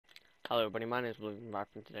Hello everybody, my name is William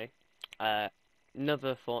from today.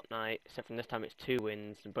 Another Fortnite, except from this time it's 2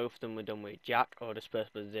 wins, and both of them were done with Jack or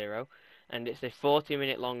dispersed with 0. And it's a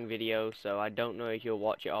 40-minute long video, so I don't know if you'll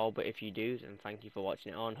watch it all, but if you do, then thank you for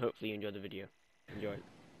watching it all, and hopefully you enjoy the video. Enjoy it.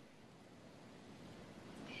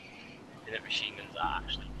 The machine guns are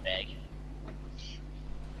actually big.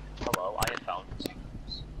 Hello, I have found two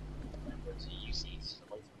members of UCs.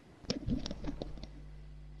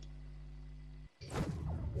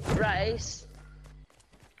 Rice.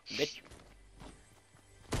 Bitch.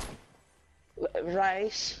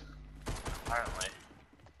 Rice. Apparently,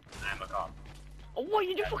 I'm a cop. Oh, what,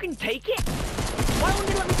 you just fucking take it? Why won't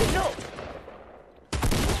you let me pick it up?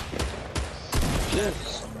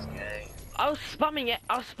 Yes. Okay. I was spamming it,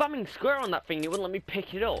 I was spamming square on that thing, it wouldn't let me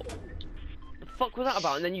pick it up. The fuck was that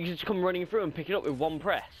about? And then you just come running through and pick it up with one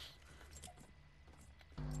press.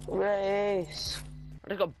 Rice. I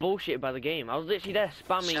just got bullshitted by the game. I was literally there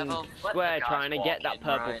spamming Shovel, square trying to get that in,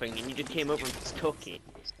 purple right? thing, and you just came over and took it.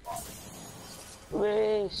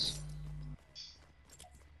 Rice.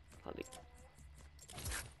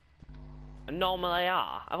 A normal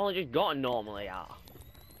AR? I've only just got a normal AR.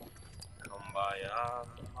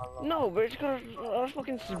 No, but it's because I was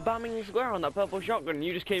fucking spamming square on that purple shotgun, and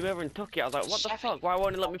you just came over and took it. I was like, what the fuck? Why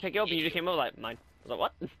won't it let me pick it up? And you just came over like, mine. I was like,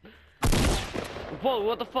 what? Whoa,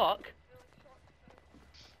 what the fuck?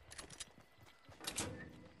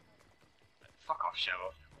 Fuck off,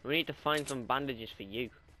 Shovel. We need to find some bandages for you.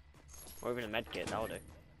 Or even a medkit, that'll do.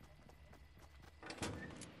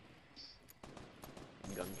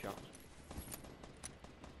 Gunshots.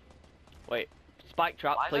 Wait, spike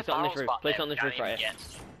trap, place it on this roof. Place it on this roof right here.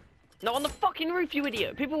 No, on the fucking roof, you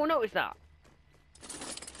idiot! People will notice that.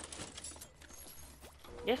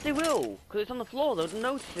 Yes, they will, because it's on the floor. They'll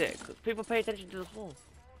notice it, because people pay attention to the floor.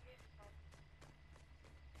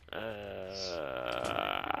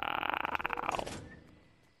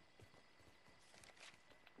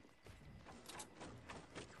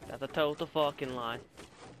 That's a total fucking lie.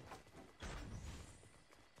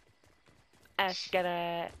 Get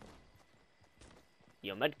it.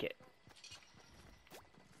 Your medkit.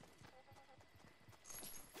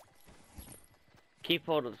 Keep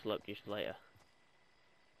hold of the slope just later.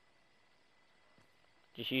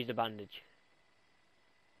 Just use the bandage.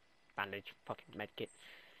 Bandage, fucking medkit.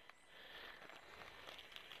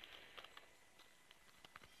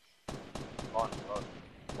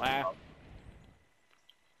 Where?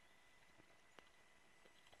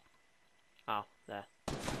 Oh, there.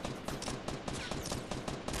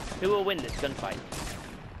 Who will win this gunfight?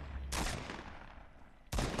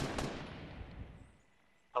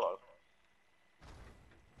 Hello.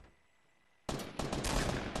 I'm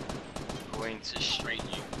going to straighten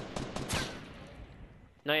you.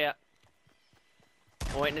 Not yet.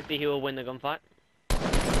 I'm waiting to see who will win the gunfight.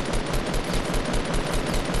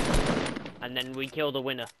 And then we kill the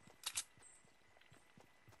winner.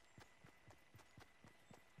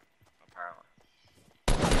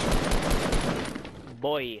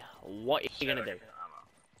 Boy, what are you gonna do?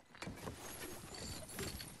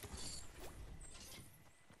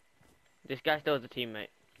 This guy still has a teammate.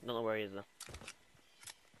 Don't know where he is though.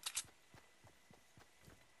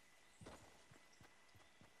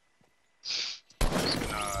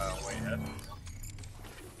 Wait.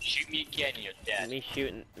 Shoot me again, you're dead. Me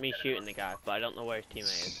shooting the guy, but I don't know where his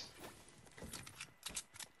teammate is.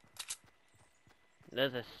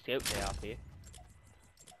 There's a scope there for you.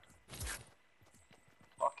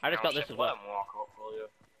 I just got this as well.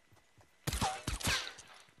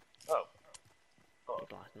 Oh.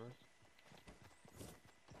 Big last noise.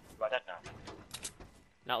 Am I dead now?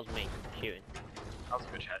 That was me shooting. That was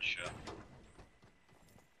a good headshot.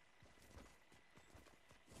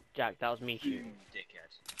 Jack, that was me shooting.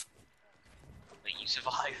 Dickhead. Wait, you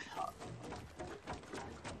survived that?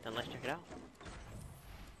 Then let's check it out.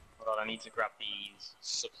 Hold on, I need to grab these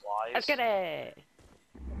supplies. Let's get it!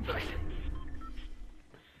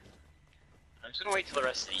 I'm just gonna wait till the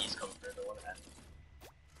rest of these come through the one end.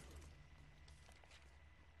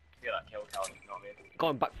 Get that kill count, you know what I mean?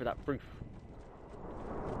 Going back for that roof.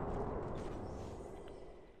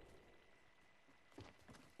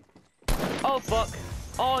 Oh fuck!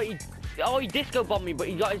 Oh he disco bombed me, but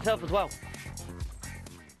he got himself as well.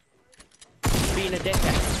 Being a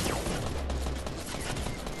dickhead.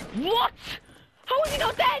 What? How is he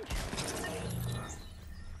not dead?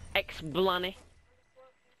 Ex-Blanny.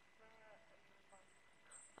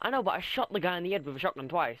 I know, but I shot the guy in the head with a shotgun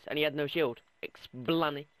twice, and he had no shield.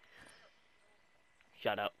 Ex-Blanny.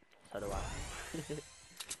 Shut up. So do I.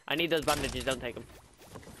 I need those bandages, don't take them.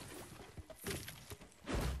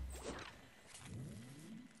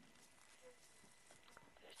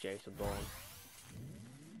 chaser born.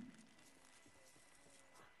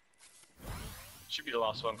 Should be the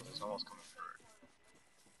last one because it's almost coming through.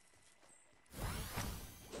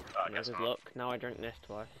 Oh, I guess Good not. luck. Now I drink this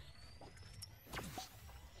twice.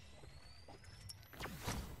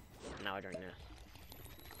 Now I drink this.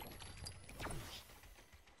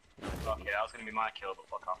 Okay, that was gonna be my kill, but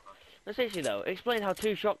fuck off. Now seriously though, explain how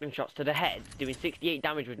 2 shotgun shots to the head, doing 68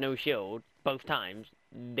 damage with no shield, both times,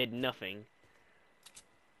 did nothing.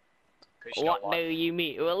 What do you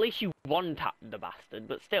mean? Well, at least you one-tapped the bastard,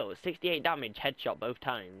 but still, 68 damage, headshot both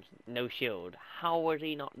times, no shield. How was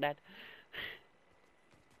he not dead?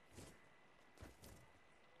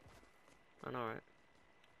 I know, right?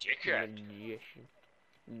 Dickhead. Magician.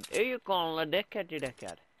 Who you calling a dickhead, you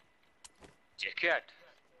dickhead? Dickhead.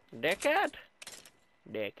 Dickhead?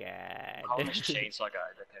 Dickhead. Call me chainsaw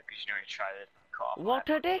guy, dickhead, because you know you tried to cut off What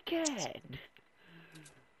a dickhead!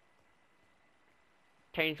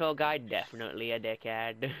 Chainsaw guy, definitely a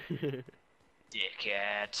dickhead.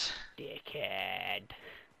 Dickhead. Dickhead.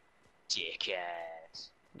 Dickhead.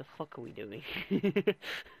 The fuck are we doing? I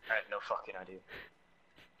have no fucking idea.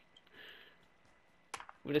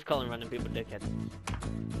 We're just calling random people dickhead.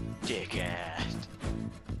 Dickhead.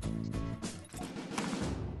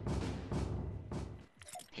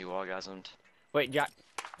 He orgasmed. Wait, Jack.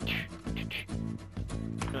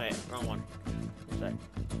 No, wait, wrong one. One sec.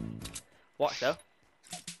 Watch though.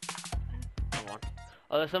 Wrong one.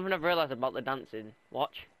 Oh, there's something I've realised about the dancing.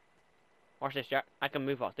 Watch. Watch this, Jack. I can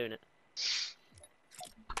move whilst doing it.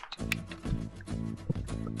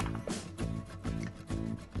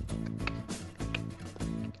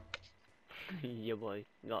 Yeah, boy.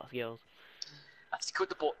 Got skills. That's good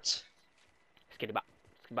the butt. Skiddy back.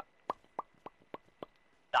 Skiddy back.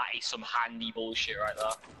 That is some handy bullshit right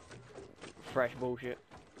there. Fresh bullshit.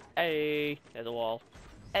 Hey, there's a wall.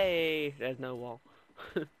 Hey, there's no wall.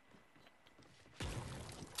 The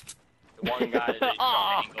one guy that did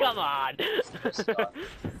Oh, drop come on!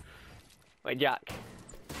 Wait, Jack.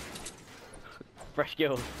 Fresh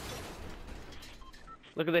skills.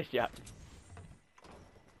 Look at this, Jack.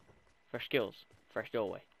 Fresh skills. Fresh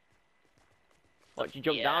doorway. Watch you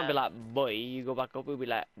jump down, be like, boy. You go back up, you'll be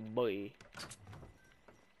like, boy.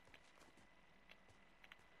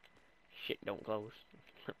 Shit, don't close.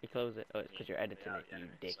 Let me close it. Oh, it's because you're editing it, you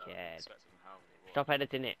dickhead. Stop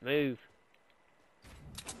editing it. Move.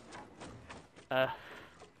 That's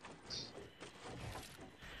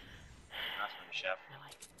my chef.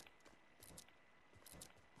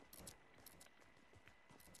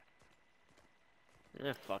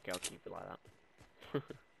 Yeah, fuck it, I'll keep it like that.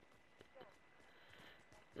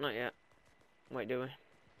 Not yet. Wait, do we?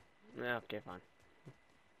 Yeah, okay, fine.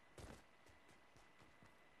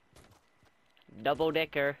 Double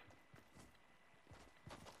decker.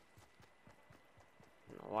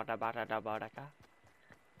 What about a double decker?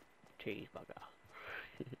 Cheeseburger.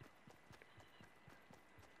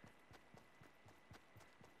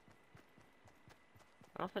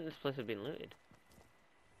 I don't think this place has been looted.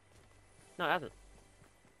 No, it hasn't.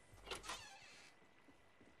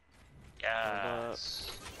 Yes.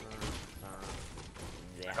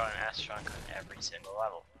 I got an S rank on every single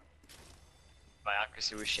level. My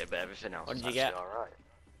accuracy was shit, but everything else What was did you actually get? alright.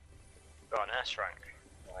 Got an S rank.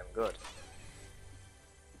 I'm good.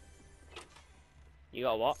 You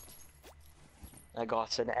got what? I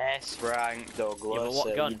got an S rank, Douglas. Yeah, but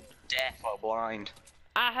what gun? Deaf or blind.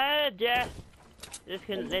 I heard ya! This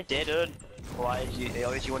can this Didn't. Why did you?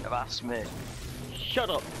 Always you wouldn't have asked me. Shut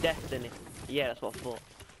up, Destiny. Yeah, that's what I thought.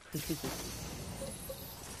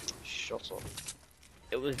 Shut up.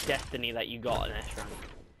 It was Destiny that you got an S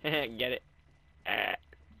rank. Get it? That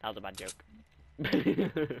was a bad joke.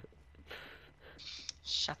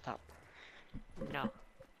 Shut up. No.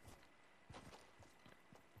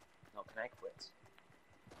 Not connect with.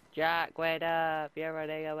 Jack, wait up. You're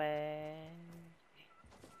running away.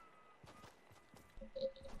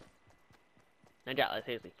 No, Jack, like,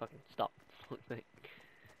 seriously, fucking stop. Fuck's sake.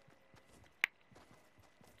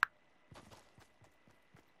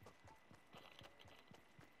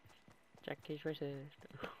 Jack is racist.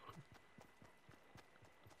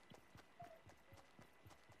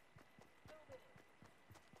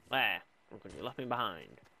 Where? Because you left me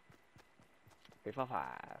behind. 3, 4, 5.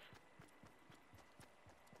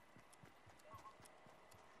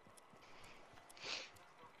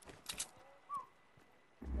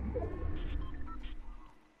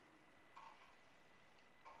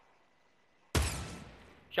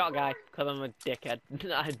 Shot guy, because I'm a dickhead.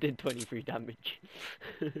 I did 23 damage.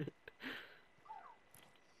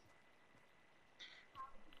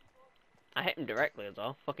 I hit him directly as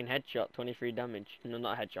well. Fucking headshot, 23 damage. No,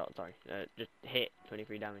 not headshot, sorry. Just hit,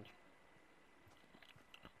 23 damage.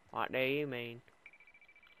 What do you mean?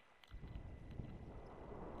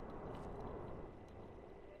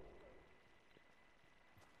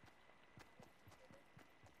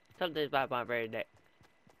 Something's about my very neck.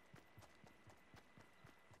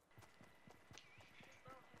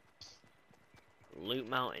 Loot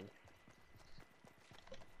Mountain.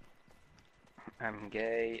 I'm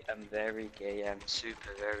gay, I'm very gay, I'm super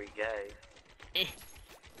very gay.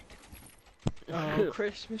 Oh,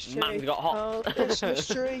 Christmas tree. Man's got hops. Oh, Christmas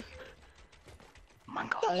tree. My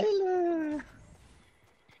god, Tyler.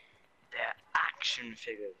 they're action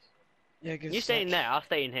figures. Yeah, give us You a stay in sec. there, I'll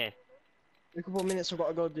stay in here. A couple of minutes I've got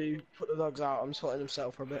to go put the dogs out. I'm sorting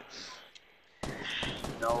themselves for a bit.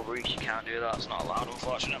 No, Reese, you can't do that, it's not allowed,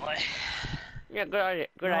 unfortunately. Yeah, good idea.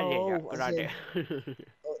 Good idea, No, Jack. Good as in- idea.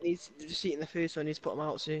 Oh, it needs, they're just eating the food, so I need to put them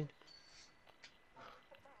out soon.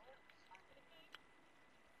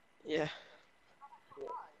 Yeah.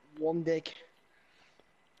 One dig.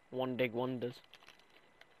 One dig wonders.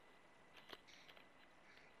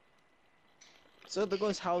 So they're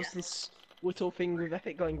going to house this little thing with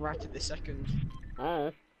Epic going right at this second.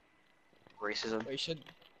 Oh. Racism. Well, you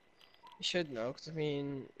should know, because I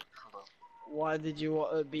mean, Hello. why did you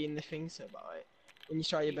want to be in the thing so about it? When you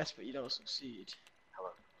try your best but you don't succeed.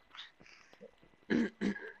 Hello.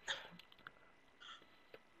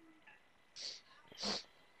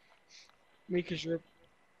 Because you're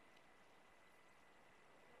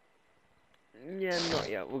Yeah, not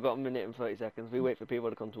yet. We've got a minute and 30 seconds. We wait for people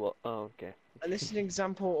to come to what? Oh, okay. and this is an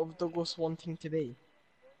example of Douglas wanting to be.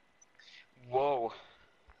 Whoa. How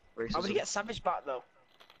would he Racism. get Savage back though?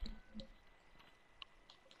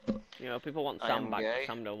 You know, people want I Sam am back, gay. but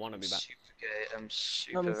Sam don't want to be back. Super gay, I'm No,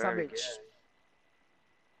 super I mean very Savage.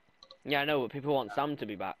 gay. Yeah, I know, but people want Sam to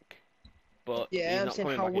be back. But Yeah, he's I'm not saying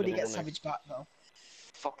coming how back. would he get doesn't want Savage back though?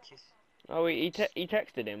 Fuck you. Oh, he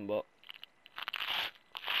texted him, but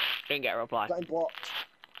didn't get a reply. Got him blocked.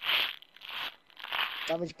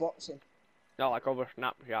 Savage blocks him. Not like over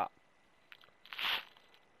Snapchat.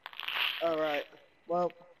 Alright,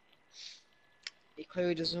 well, he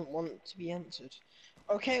clearly doesn't want to be answered.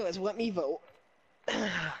 Okay, let me vote.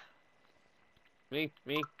 Me.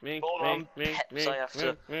 Hold on, Peps, I have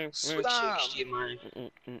to switch Damn. HDMI.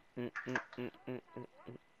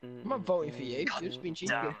 I'm not voting for you, you're just being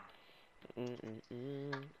cheeky. Damn.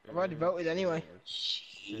 I've already voted anyway.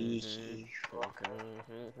 Cheeky fucker.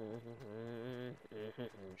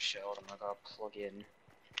 Sure, I'm gonna plug in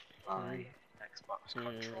my Xbox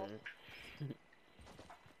controller.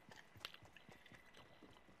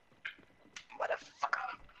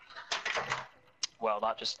 Motherfucker. Well,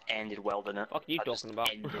 that just ended well, didn't it? Fuck you That just talking about?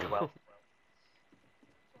 ended well.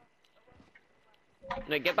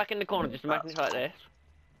 No, get back in the corner. Just imagine it like this,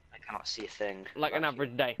 I cannot see a thing. like an Back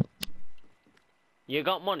average day. You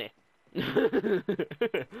got money. What's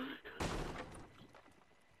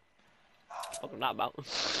that about?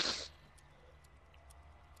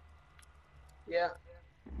 Yeah.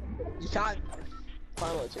 You can't.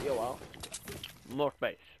 Finally, it took you a while. More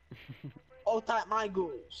space. Oh, type my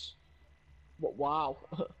goals. But wow.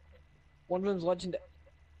 One of them's legendary.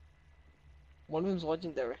 One of them's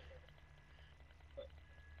legendary.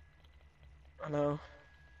 I know.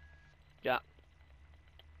 Yeah.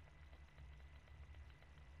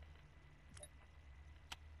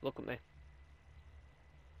 Look at me.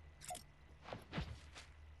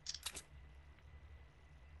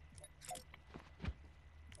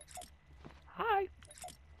 Hi.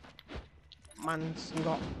 Man's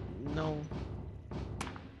got no.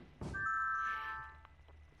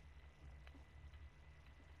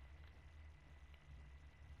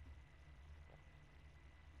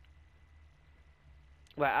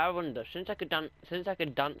 Wait, I wonder. Since I could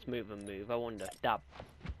dance, move and move. I wonder. Dab.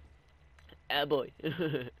 Boy.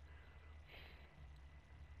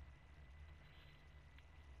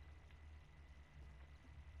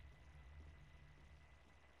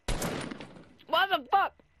 What the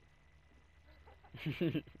fuck?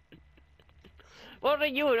 What are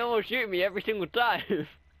you and almost shoot me every single time?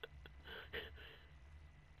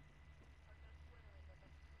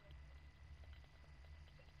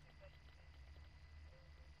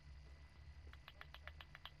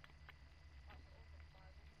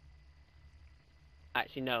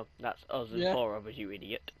 Actually, no. That's us and Yeah. 4 of us, you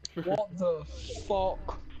idiot. What the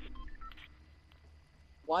fuck?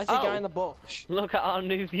 Why is the guy Oh. in the bush? Look at our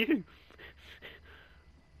new view.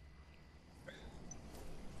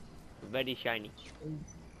 Very shiny.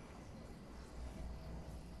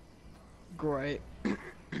 Great.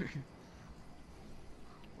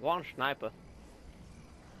 One sniper.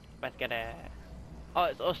 Let's get it. Oh,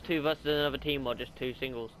 it's us two versus another team, or just two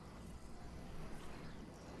singles?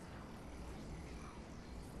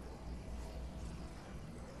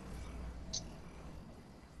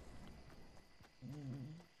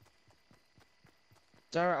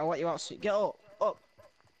 Alright, I'll let you out soon. Get up! Up!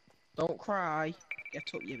 Don't cry. Get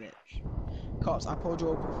up, you bitch. Cops, I pulled you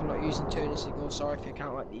over for not using turning signals. Sorry if you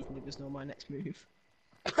can't let these niggas know my next move.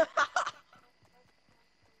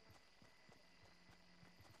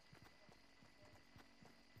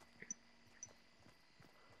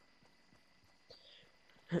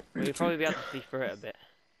 We'll probably be able to see through it a bit.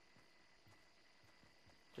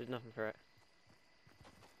 There's nothing for it.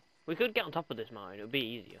 We could get on top of this mountain, it would be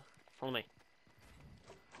easier. Follow me.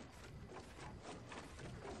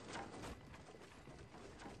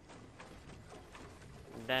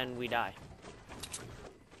 Then we die.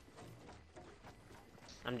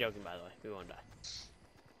 I'm joking, by the way, we won't die. It's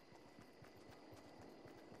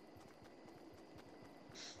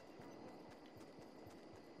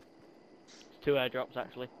 2 airdrops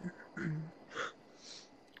actually.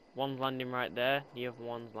 One's landing right there, the other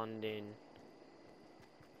one's landing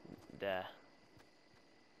there.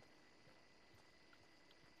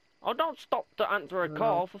 Oh, don't stop to answer a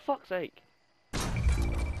call, for fuck's sake.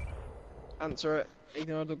 Answer it.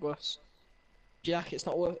 Ignore Douglas. Jack, it's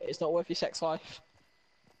not worth your sex life.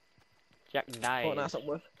 Jack dies. Fortnite's not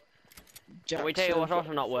worth. Jack, Let me tell you what's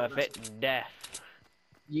also not worth it, death.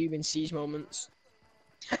 You in siege moments.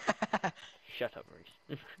 Shut up,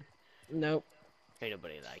 Reese. Nope. Ain't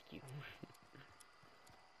nobody like you.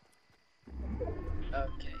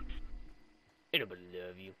 Okay. Ain't nobody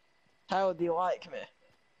love you. How do you like me?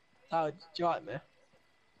 How do you like me?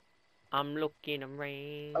 I'm looking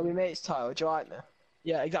around. Are we mates, Tyler? Do you like me?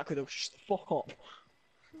 Yeah, exactly. Though, shut the fuck up.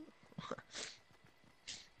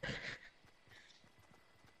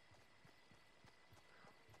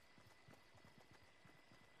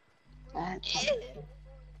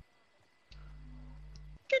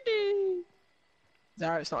 Kitty.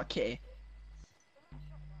 Zara, it's not a kitty.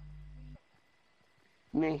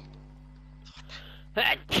 Me.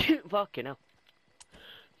 Fucking hell.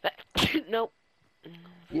 No.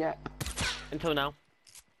 Yep. Until now.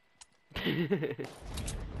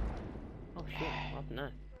 Oh shit, what happened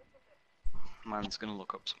there? Man's gonna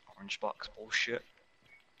look up some orange box bullshit.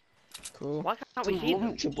 Cool. Why can't we see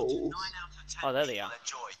them? Lunchables. Oh, there they are.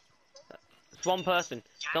 It's one person.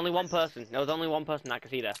 It's only one person. There was only one person I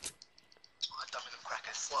could see there.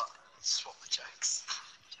 Swap the jokes.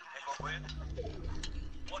 Everyone weird?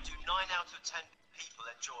 What do 9 out of 10 people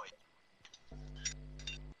enjoy?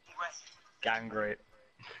 Gang rape.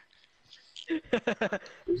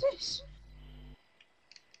 Who's this?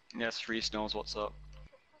 Yes, Reese knows what's up.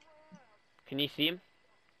 Can you see him?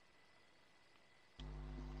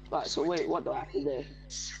 Right, so wait, what do I have to do?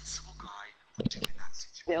 Sensible guy.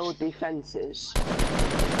 Build defences.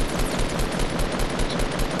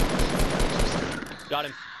 Got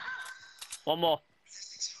him. One more.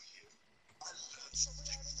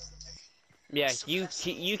 Yeah, you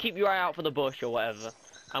keep your eye out for the bush or whatever.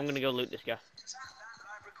 I'm gonna go loot this guy. Live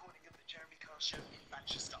recording of the Jeremy Kyle show in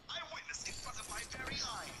Manchester. I witnessed in front of my very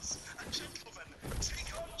eyes. A gentleman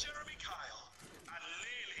take on Jeremy Kyle and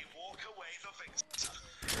nearly walk away the victor.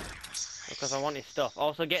 Because I want his stuff.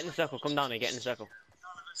 Also, get in the circle. Come down here. Get in the circle.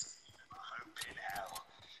 None of us even hope in hell.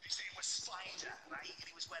 His name was Spider, right? And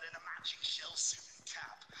he was wearing a matching shell suit and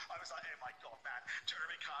cap. I was like, oh my god, man,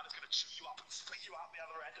 Jeremy Kyle is going to chew you up and split you out the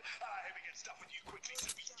other end. I hope he gets done with you quickly so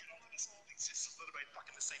we can get on with this whole thing. Sisters that are both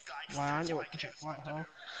fucking the same guy. Why aren't you at Whitehall?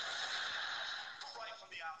 But right from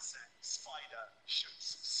the outset, Spider showed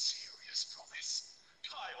some serious promise.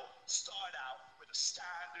 Kyle started out with a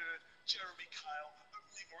standard Jeremy Kyle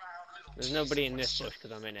opening round little. There's nobody in this bush because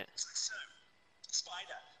I'm in it. So,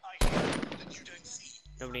 Spider, I hear that you don't see.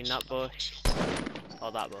 Nobody in that bush.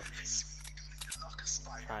 Or that bush.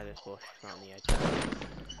 Try this bush. Right on the edge.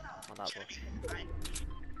 Or that bush.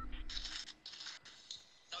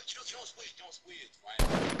 No, you know what's weird, right?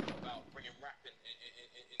 About bringing rap in.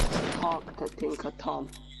 Talk to Tinker Tom.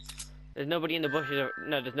 There's nobody in the bushes.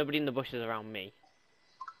 No, there's nobody in the bushes around me.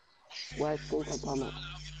 Where's Tinker Tom at?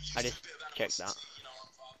 I just checked that. You know,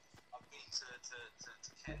 I've been to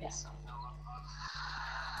Kent,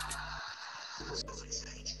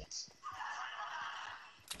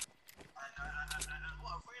 and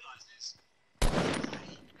what I've realised is,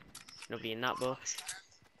 Nobody in that bush.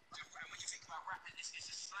 when you think about rapping, it's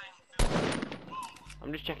a slang world.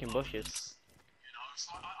 I'm just checking bushes. You know,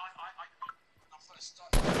 so when I first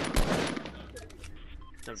started,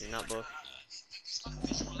 Nobody in that bush.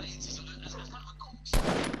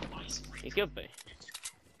 He could be.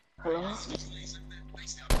 Hello?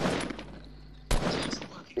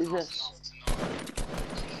 Who's this?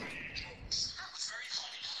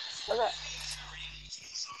 Okay.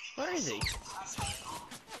 Where is he?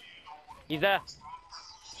 He's there.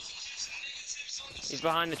 He's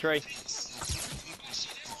behind the tree.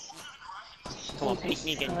 Come on, peek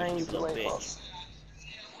me again, you stupid little bitch.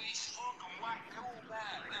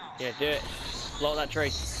 Yeah, do it. Blow that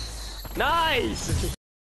tree. Nice!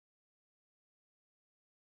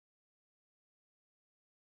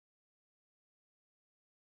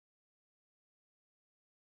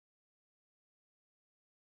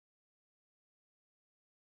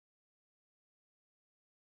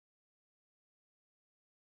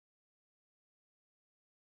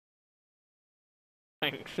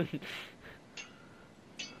 Thanks.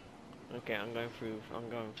 Okay, I'm going full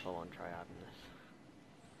on tryharding this.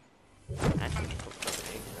 Actually, fuck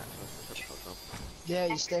something, that's what the fuck up. Yeah,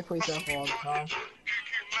 you stay for yourself all the time.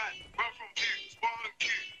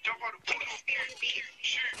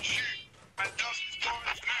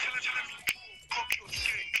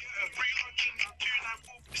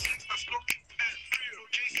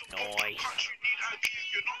 Nice.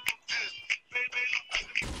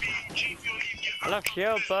 I love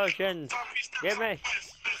shield potions. Give me.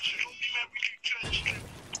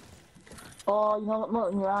 Oh, you know that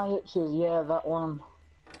melting your eye itches? Yeah, that one.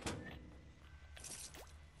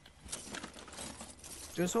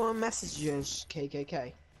 Do someone message you as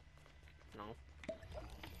KKK?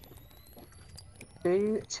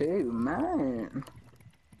 No. Two, man.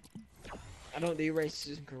 I don't do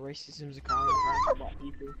racism because racism is a crime against black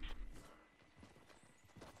people.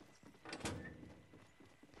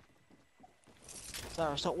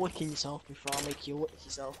 Sarah, stop wicking yourself before I make you wick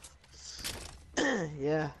yourself.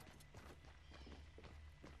 Yeah.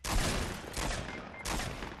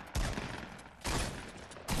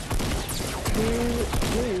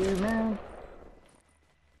 Two, man.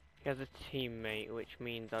 He has a teammate, which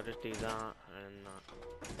means I'll just do that and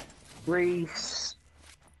that. Reese.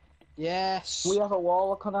 Yes. We have a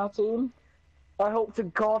Warlock on our team. I hope to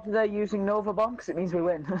God they're using Nova Bomb because it means we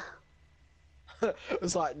win. It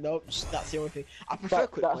was like, nope, that's the only thing. I prefer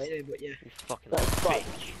quick that's- waiting, but yeah. You fucking That's fine.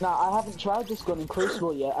 bitch. Now, I haven't tried this gun in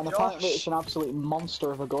Crucible yet, and apparently Josh. it's an absolute monster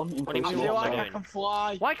of a gun in What do you mean, Crucible. what am I I doing? can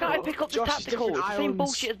fly. Why can't I pick up the Josh, tactical? It's different the same islands.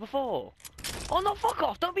 bullshit as before. Oh no, fuck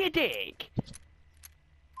off! Don't be a dick!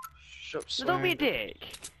 Shut up, No, don't be a swearing. dick!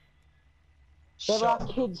 There are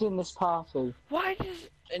kids in this party. Why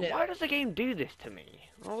Innit? does the game do this to me?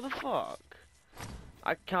 What the fuck?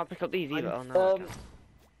 I can't pick up these either. Oh no, I can.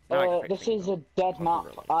 Now I can pick This things is up. a dead map.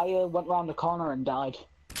 Really? I went round the corner and died.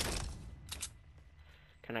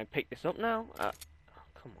 Can I pick this up now?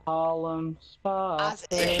 Come on. Harlem spot. As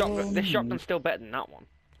This shotgun's still better than that one.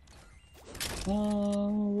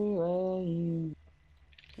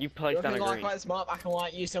 You placed If down you a like green. this map, I can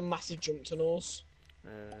like use some massive jump tunnels.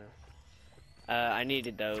 I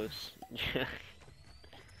needed those.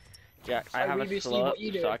 Jack, I So have a BBC, slurp, what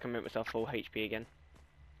you do? so I can make myself full HP again.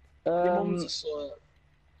 Your mum's a slut.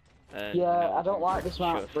 Yeah, No, I don't I'm like this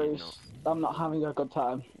pretty map, sure she's Bruce. I'm not having a good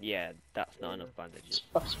time. not. Yeah, that's not enough bandages.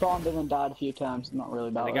 I've spawned in and died a few times, not really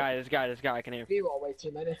about And this guy, I can hear him. You are way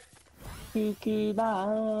too many. it. I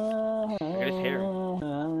can just hear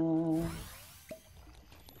him.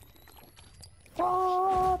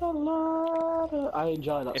 I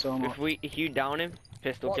enjoy that so much. If you down him,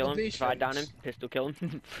 pistol What, kill the him. beast If I down him, ones? pistol kill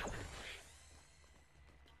him.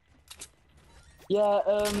 Yeah,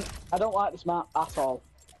 I don't like this map at all.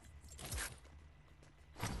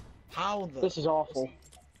 How the? This is awful.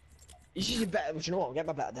 You should do better, but you know what? I'll get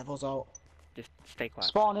my better devils out. Just stay quiet.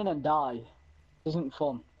 Spawn in and die. Isn't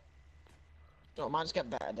fun. No, I might just get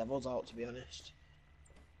better devils out, to be honest.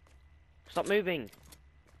 Stop moving.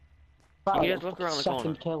 Right, just look around the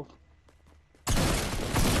second corner. kill.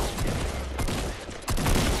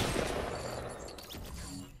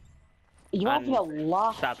 You're having a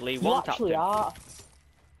laugh. Sadly, You one tapped actually him. are.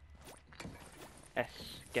 S,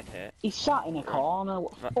 get it. He's sat in a corner.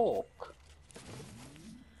 What the fuck?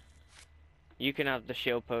 You can have the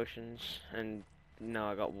shield potions, and no,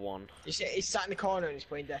 I got one. You see, he's sat in the corner and he's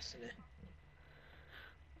playing Destiny.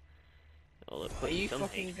 Oh, look, Are you some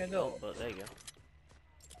fucking HP good up? But there you go.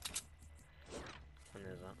 And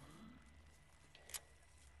there's that.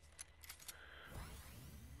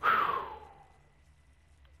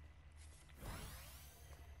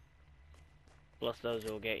 Plus those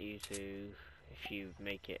will get you to, if you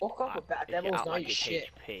make it, Fuck off with better if you devils, now outlack you your shit.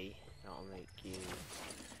 HP, that'll make you...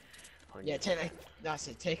 Yeah, that's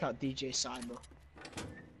it. Take out DJ Cyber.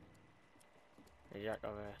 Hey, Jack,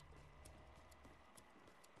 over here.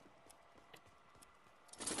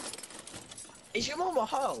 Is your mum a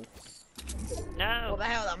hoe? No. What the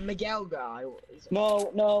hell, that Miguel guy? What is it?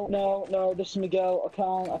 No, this is Miguel. I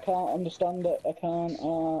can't understand it. I can't,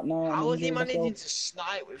 no, I'm How was he injuring myself. managing to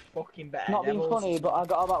snipe with fucking better Not being devils? funny, but I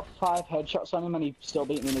got about 5 headshots on him and he still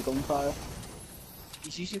beat me in the gunfire.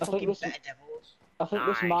 He's using I think fucking this- better devils. I think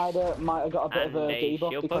this Nice. might have got a bit of And a a debuff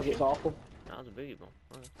shield because potion? it's awful. That was a boogie bomb.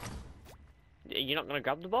 Okay. You're not gonna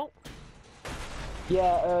grab the ball?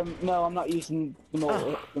 Yeah, no, I'm not using the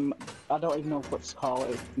multi. I don't even know what to call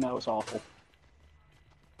it. No, it's awful.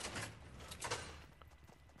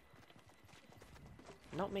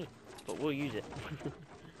 Not me, but we'll use it.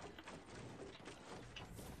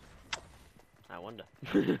 I wonder.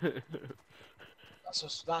 That's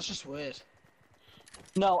just weird.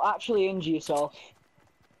 No, actually injure yourself.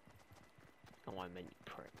 Oh, I meant you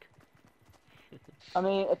prick. I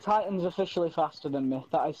mean, a Titan's officially faster than me.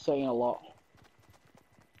 That is saying a lot.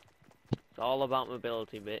 It's all about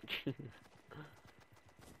mobility, bitch.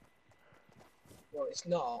 Well, it's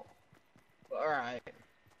not. But alright.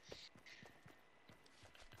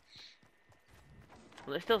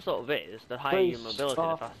 Well, it still sort of is. The higher your mobility,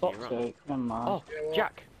 the faster you run. Never mind. Oh, Yeah, well-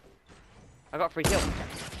 Jack! I got a free kill.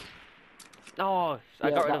 Oh, I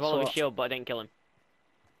Yeah, got rid of that's all of his what- shield, but I didn't kill him.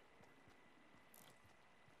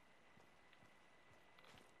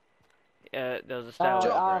 There was a stairway.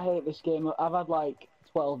 I over it. hate this game. I've had like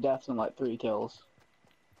 12 deaths and like 3 kills.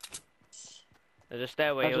 There's a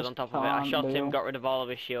stairway, I he was just on top of it. I can't shot do him, it. got rid of all of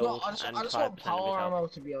his shield, No, I just and want 5% of his power health. ammo,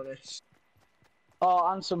 to be honest.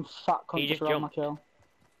 Oh, and some fat He cunt just just around my jumped. kill.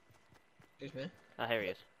 Excuse me. Oh, here he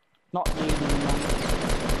is. Not me.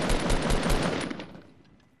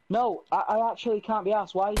 No, I actually can't be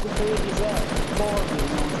asked. Why is the 3 of you there? 4 of you,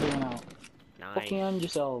 no one's doing out. Nice. Fucking end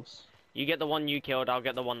yourselves. You get the one you killed, I'll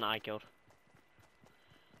get the one that I killed.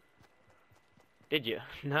 Did you?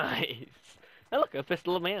 Nice. Oh look, a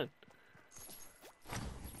pistol of my own.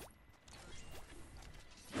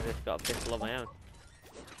 I just got a pistol of my own.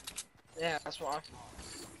 Yeah, that's what I...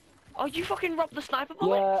 Oh, you fucking robbed the sniper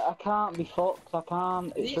bullet? Yeah, I can't be fucked. I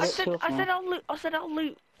can't. It's I ridiculous. I said man. I'll loot. I said I'll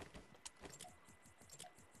loot.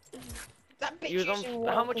 That bitch You was using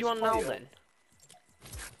on. How much you on now Walker's then?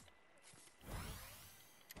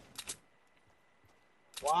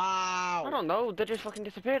 Wow. I don't know. They just fucking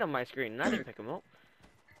disappeared on my screen, and I didn't pick them up.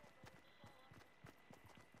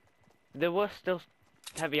 There were still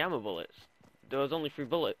heavy ammo bullets. There was only 3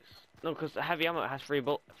 bullets. No, because heavy ammo has 3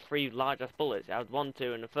 large ass bullets. I had 1,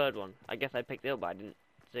 2, and a third one. I guess I picked it up, but I didn't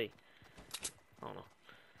see. I don't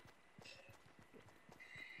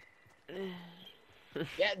know.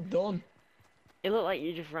 Get done. It looked like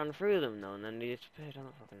you just ran through them though, and then they disappeared. I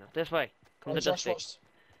don't fucking know. This way. Come Oh, to Josh, Dusty. what's...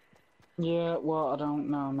 Yeah, well, I don't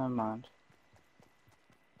know. Never mind.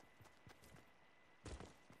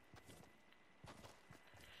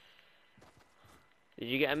 Did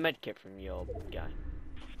you get a med kit from your guy?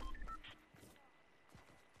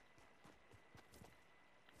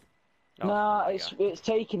 Oh, Nah, my it's guy. it's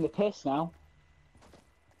taking the piss now.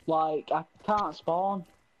 Like, I can't spawn.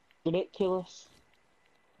 Ridiculous.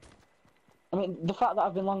 I mean, the fact that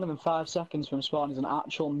I've been longer than 5 seconds from spawn is an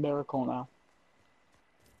actual miracle now.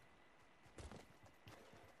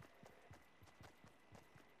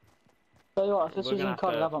 Tell you what, if this We're was gonna in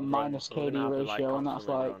COD, I'd have a run. minus We're gonna KD have to, ratio, and that's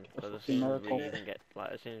constantly like run, a 'cause as fucking soon as miracle. we even get,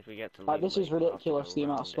 as soon as we get to Like, this League, is we'll have to ridiculous, go the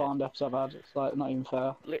amount of round it. spawn deaths I've had. It's like, not even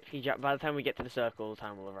fair. Literally, Jack, by the time we get to the circle, the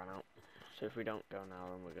time will have run out. So if we don't go now,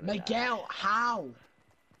 then we're gonna die. Miguel, how?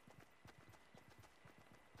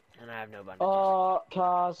 And I have no bandages. Oh,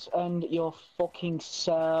 cars and your fucking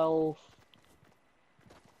self.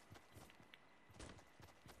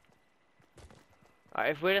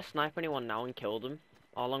 Alright, if we're to snipe anyone now and kill them,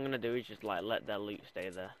 all I'm gonna do is just like let their loot stay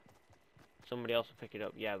there. Somebody else will pick it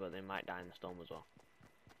up, yeah, but they might die in the storm as well.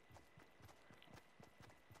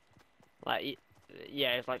 Like,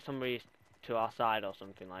 yeah, it's like somebody's to our side or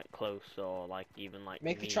something, like close or like even like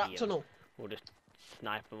Make a medium. trap tunnel. We'll just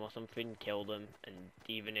snipe them or something, kill them, and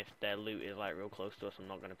even if their loot is like real close to us, I'm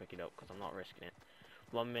not gonna pick it up because I'm not risking it.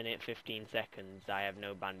 1 minute 15 seconds, I have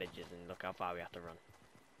no bandages, and look how far we have to run.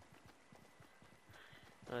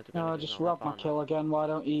 To be No, honest, it's just not rob that my far now. kill again, why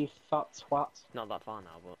don't you, fat twat? Not that far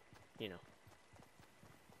now, but you know.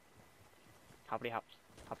 Happy haps.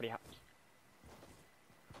 Happy haps.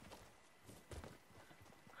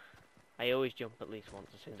 I always jump at least once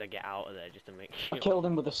as soon as I get out of there just to make I sure. killed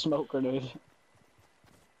him with a smoke grenade.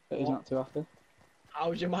 But he's What? not too happy.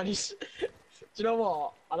 How'd you manage? Do you know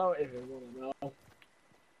what? I don't even want to know.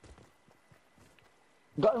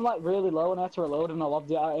 Got him like really low and I had to reload and I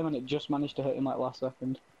lobbed it at him and it just managed to hit him like last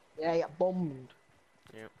second. Yeah, get bombed.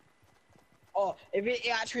 Yeah. Oh, if it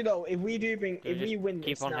actually though, if we do bring, You if just we win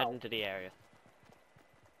keep this on now, heading to the area.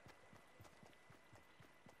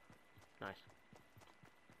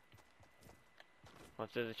 Oh,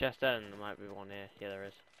 so there's a chest there, and there might be one here. Yeah, there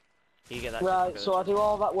is. You get that Right, chest. so I do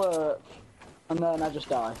all that work, and then I just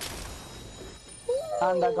die.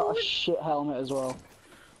 And I got a shit helmet as well.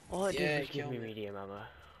 All it Yeah, did was give kill me me. medium ammo.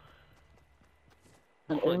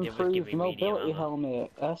 An All it did was give improved me medium mobility ammo.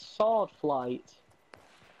 helmet, a sword flight.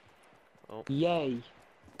 Oh. Yay.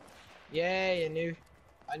 Yay,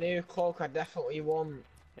 a new cloak I definitely want.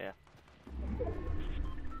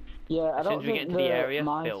 Yeah, I As soon don't as we get think into the the area,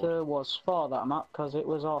 mitre was for that map, because it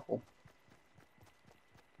was awful.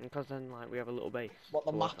 Because then, like, we have a little base. What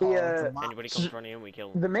the to map work on. are, the The, map. Anybody comes running in, we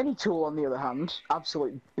kill them. the mini tool, on the other hand,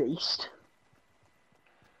 absolute beast.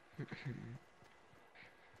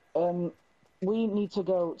 We need to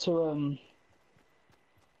go to,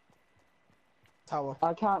 Tower.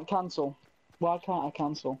 I can't cancel. Why can't I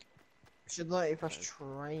cancel? Should let you press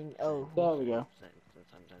train. Oh. There we go.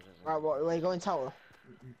 Right, what, are you going tower?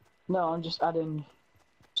 No, I'm just adding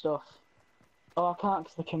stuff. Oh, I can't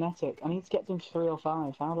because the kinetic. I need to get them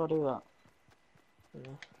 305. How do I do that?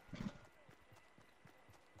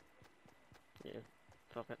 Yeah,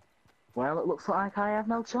 fuck it. Well, it looks like I have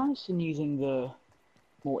no choice in using the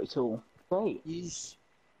multi-tool. Great.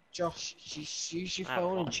 Josh, just use your I have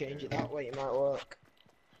phone and one. change it that way, it might work.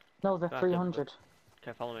 No, they're Back up, 300.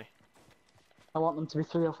 Okay, follow me. I want them to be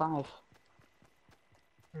 305.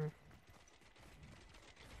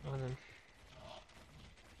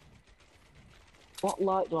 What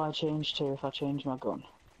light do I change to if I change my gun?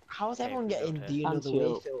 How's Okay, everyone we go getting to- the another way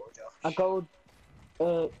Anti-oak. through, Josh? I go,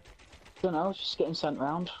 don't know, just getting sent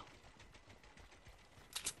round.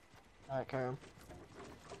 Alright, carry on.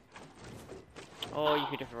 Or you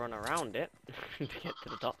could just run around it to get to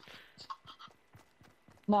the top.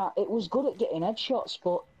 Nah, it was good at getting headshots,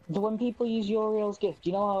 but when people use Uriel's gift,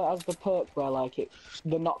 you know how it has the perk where, like,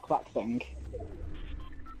 the knockback thing?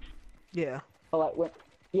 Yeah. Or, like, when,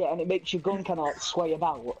 yeah, and it makes your gun kind of, like, sway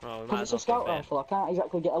about. Oh, we might Because as it's a well scout put it rifle, I can't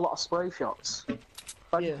exactly get a lot of spray shots.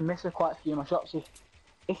 I Yeah. just miss quite a few of my shots.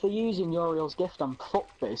 If they're using Uriel's gift, I'm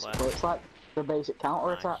fucked, basically. Where? It's like the basic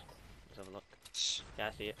counter attack. Let's have a look. Yeah,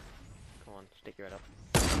 I see it. Come on, stick your head up.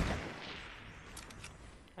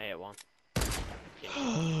 I hit one.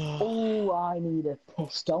 Oh, I need a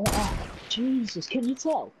piss, don't I? Jesus, can you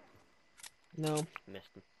tell? No.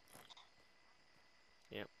 Missed him.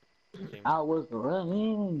 Yep. See him. I was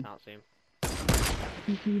running. Can't see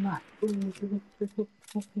him.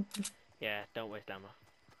 Yeah, don't waste ammo.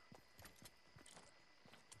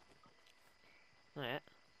 Not yet.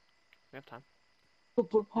 We have time.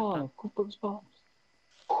 Couple of palms, couple of palms.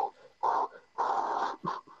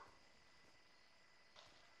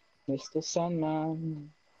 Mr. Sandman.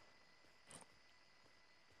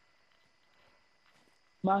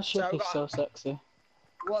 My ship So is so sexy.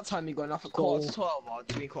 What time are you going off at Cool. 12 or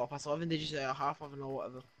do you mean 11:15? Did you say half 11 or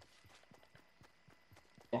whatever?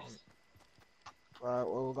 Yes. Right,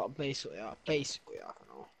 well we've got basically half an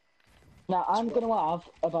hour. Now, I'm going to have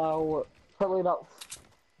probably about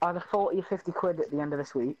either 40 or 50 quid at the end of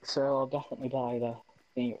this week, so I'll definitely buy the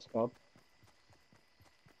Phoenix Squad.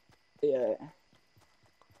 Yeah.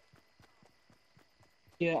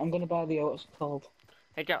 Yeah, I'm going to buy the, what's it called?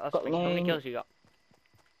 Hey Jack, that's Got me. How many lane. kills you got?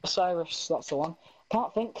 Cyrus, that's the one.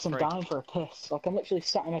 Can't think because I'm 3. dying for a piss. Like, I'm literally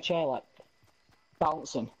sat in a chair, like,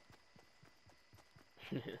 bouncing.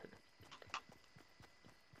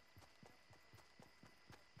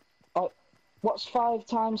 Oh, what's 5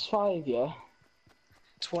 times 5, yeah?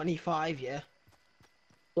 25, yeah.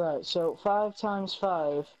 Right, so 5 times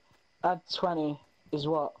 5, add 20 is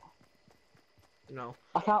what? No.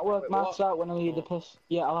 I can't work Wait, maths what? out when I need the piss.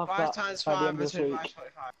 Yeah, I'll have 5 that times by the 5 end of is this week. 25.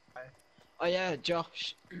 Oh yeah,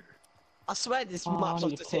 Josh. I swear this Oh, I map's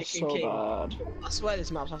need off to the piss Taken so King. bad. I swear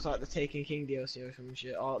this map's off like the Taken King DLC or some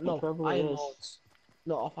shit. Or no, probably Iron is. Lords.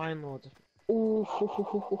 Not off Iron Lords.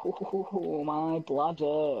 Ooh, my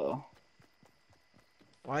bladder.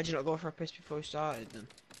 Why'd you not go for a piss before we started then?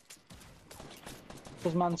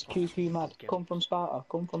 Because man's QQ mad. Come from Sparta,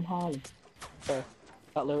 come from Harlem. Sorry,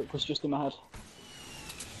 that lyric was just in my head.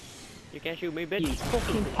 You can't shoot me, You bitch.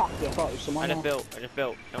 fucking pappy, I thought it was someone I else. just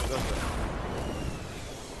built. Don't go for it.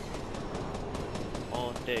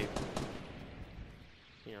 Or do.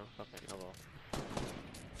 You know, fuck it, no ball.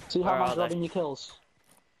 See how Where man's are they? robbing your kills?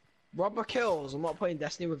 Rob my kills. I'm not playing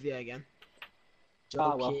Destiny with you again.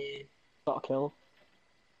 Ah, well. Joking. Got a kill.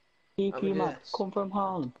 I QQ mean, mad, yes. come from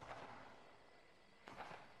Harlem.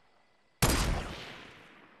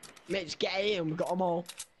 Mate, just get in. We got them all.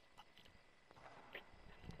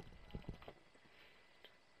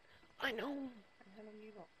 I know.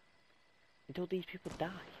 Until these people die.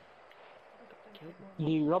 Kill them.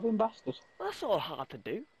 You robbing bastard. That's all hard to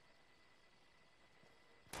do.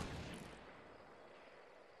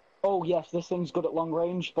 oh yes, this thing's good at long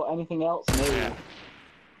range, but anything else, no. Yeah.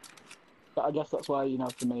 But I guess that's why you know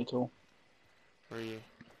it's a mini tool. Where are you?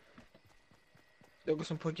 Still got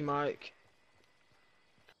some puggy mic.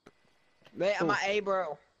 Mate, I'm Cool. at A,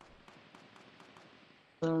 bro.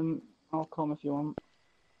 I'll come if you want.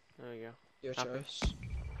 There we go. Your Happy. choice.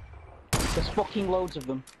 There's fucking loads of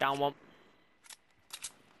them. Down one.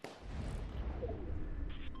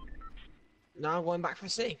 Now I'm going back for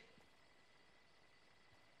C.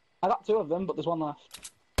 I got 2 of them, but there's 1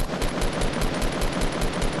 left.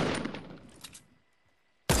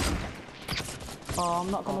 Oh,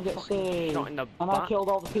 I'm not gonna get saved. Shot in the And I back. killed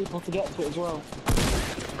all the people to get to it as well.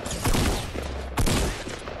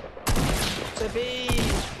 To B.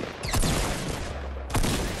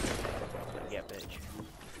 Yeah, bitch.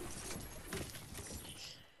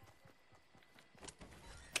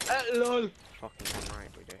 Lol. Fucking right,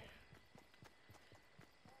 we do.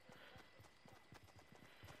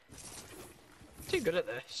 Too good at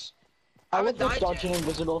this. I haven't love this died dodging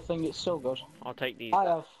invisible thing, it's so good. I'll take these. I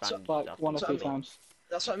have, band like, stuff. 1 or So, 2 I mean- times.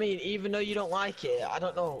 That's what I mean. Even though you don't like it, I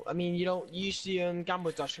don't know. I mean, you don't use the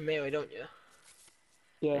gamble dodge from melee, don't you?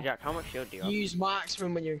 Yeah. Hey, Jack, how much shield do you have? You use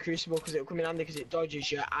marksman when you're in crucible because it'll come in handy because it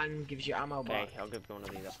dodges you and gives you ammo Okay, back. I'll give you one of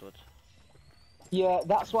these afterwards. Yeah,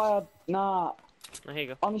 that's why I... Nah, Oh, here you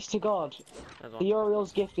go. honest to God, There's the one.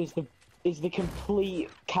 Uriel's gift is the complete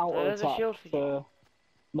There's a counter-attack shield for you. for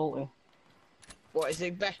multi. What is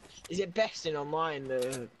it? Is it best in online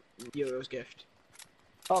the Euro's gift?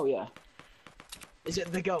 Oh yeah. Is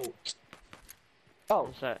it the goat? Oh,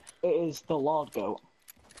 What's that? it is the Lord Goat.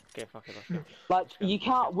 Okay, fuck it, let's go. Like, go. you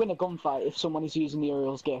can't win a gunfight if someone is using the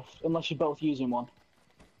Uriel's gift, unless you're both using one.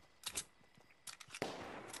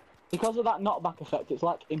 Because of that knockback effect, it's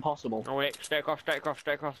like impossible. Oh wait, straight across at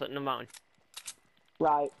the mountain.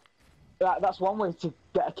 Right. Right, that's one way to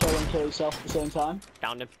get a kill and kill yourself at the same time.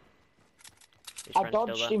 Downed him. His I friend's still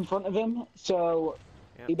dodged there. in front of him, so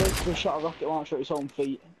Yep. he basically shot a rocket launcher at his own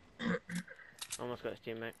feet. Almost got his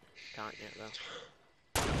teammate. Can't yet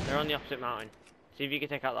though. They're on the opposite mountain. See if you can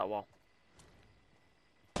take out that wall.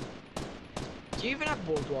 Do you even have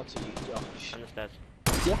board water, you Josh? And the stairs.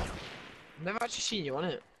 Yeah. I've never actually seen you on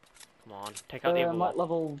it. Come on, take out the other I'm like wall.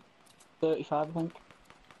 level 35, I think.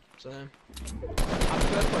 So I'm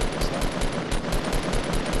purple at this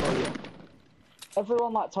though. Oh yeah.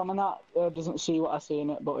 Everyone like Tom and that doesn't see what I see in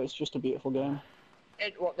it, but it's just a beautiful game.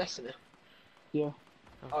 What Destiny? Yeah.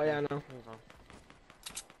 Oh yeah, I know. Hold on.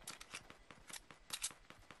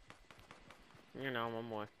 You know, one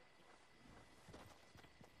more.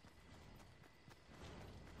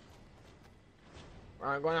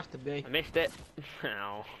 Right, I'm going after B. I missed it.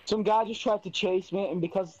 Ow. Some guy just tried to chase me, and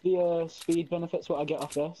because the speed benefits what I get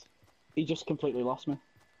off this, he just completely lost me.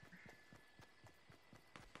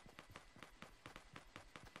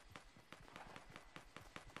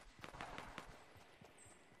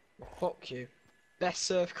 Fuck you. Best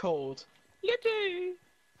serve cold. You do.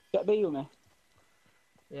 Get B with me.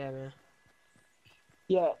 Yeah, man.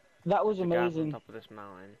 Yeah, that was The guy's on amazing. top of this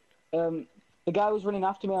mountain. The guy was running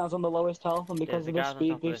after me, I was on the lowest health, and because the of the guys on speed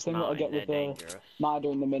top of this boost thing that I get mountain, with they're the dangerous.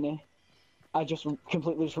 Marder and the Mini, I just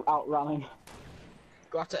completely just outran him.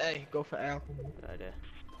 Go after A. Go for L. Good idea.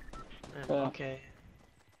 Yeah. Okay.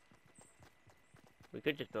 We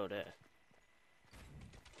could just build it.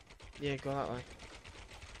 Yeah, go that way.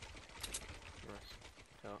 Nice.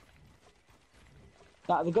 So,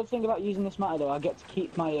 Now, the good thing about using this matter though, I get to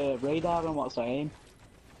keep my radar on what's I aim.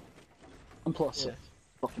 And plus, Yeah. it's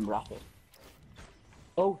fucking rapid.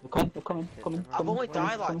 Oh, they're coming. I've only coming,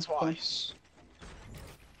 died like coming. twice.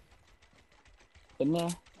 In there?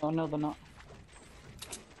 Oh no, they're not.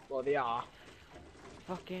 Well, they are.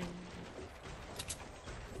 fucking.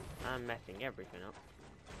 I'm messing everything up.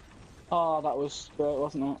 Oh, that was great,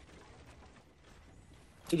 wasn't it?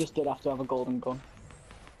 He just did have to have a golden gun.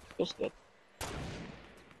 Just did.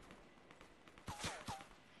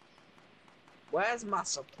 Where's my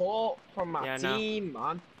support from my Yeah, no. team,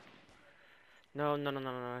 man? No.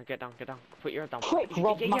 Get down. Put your head down. Prick, Get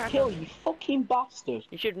robbed your my head kill, down. you fucking bastard!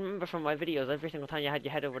 You should remember from my videos, every single time you had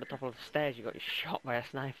your head over the top of the stairs, you got shot by a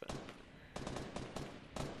sniper.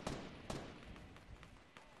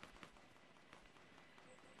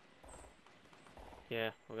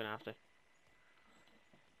 Yeah, we're gonna have to.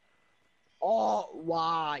 Oh,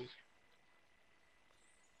 why?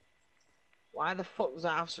 Why the fuck does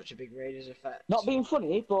that have such a big radius effect? Not being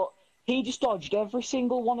funny, but he just dodged every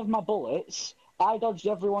single one of my bullets. I dodged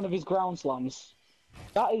every one of his ground slams.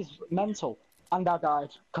 That is mental. And I died,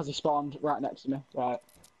 because he spawned right next to me. Right.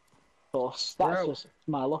 Plus, that's Bro. just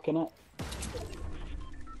my luck, innit?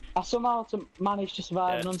 I somehow managed to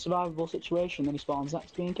survive Yeah. an unsurvivable situation, then he spawns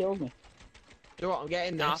next to me and kills me. You know what? I'm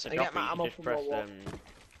getting Nah, this. to I drop get my it, you ammo just from press World War.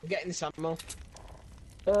 I'm getting this ammo.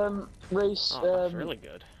 Reese, Oh, that's really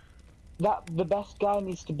good. the best guy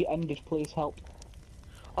needs to be ended, please help.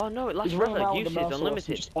 Oh no, it lasts He's running forever. around with the Use is merciless and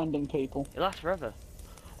unlimited. just ending people, It lasts forever.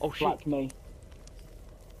 Oh shit. like me.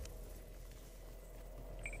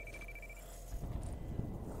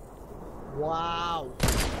 Wow.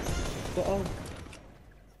 Yeah,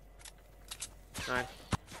 Nice.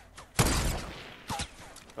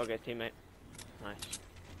 Go get a teammate. Nice.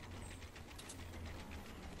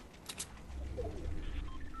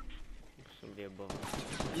 Somebody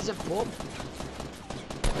above. He's a bum.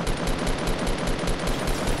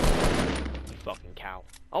 You fucking cow.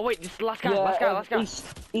 Oh wait, this is the last guy, yeah, last guy.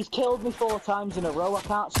 He's killed me 4 times in a row. I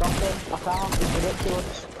can't stop him. I can't. It's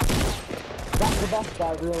ridiculous. That's the best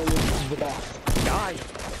guy, really. Is the best. Die!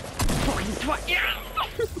 Fucking twat! Yeah!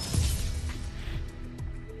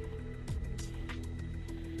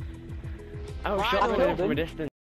 Oh, Right, shot I him killed from a him. distance.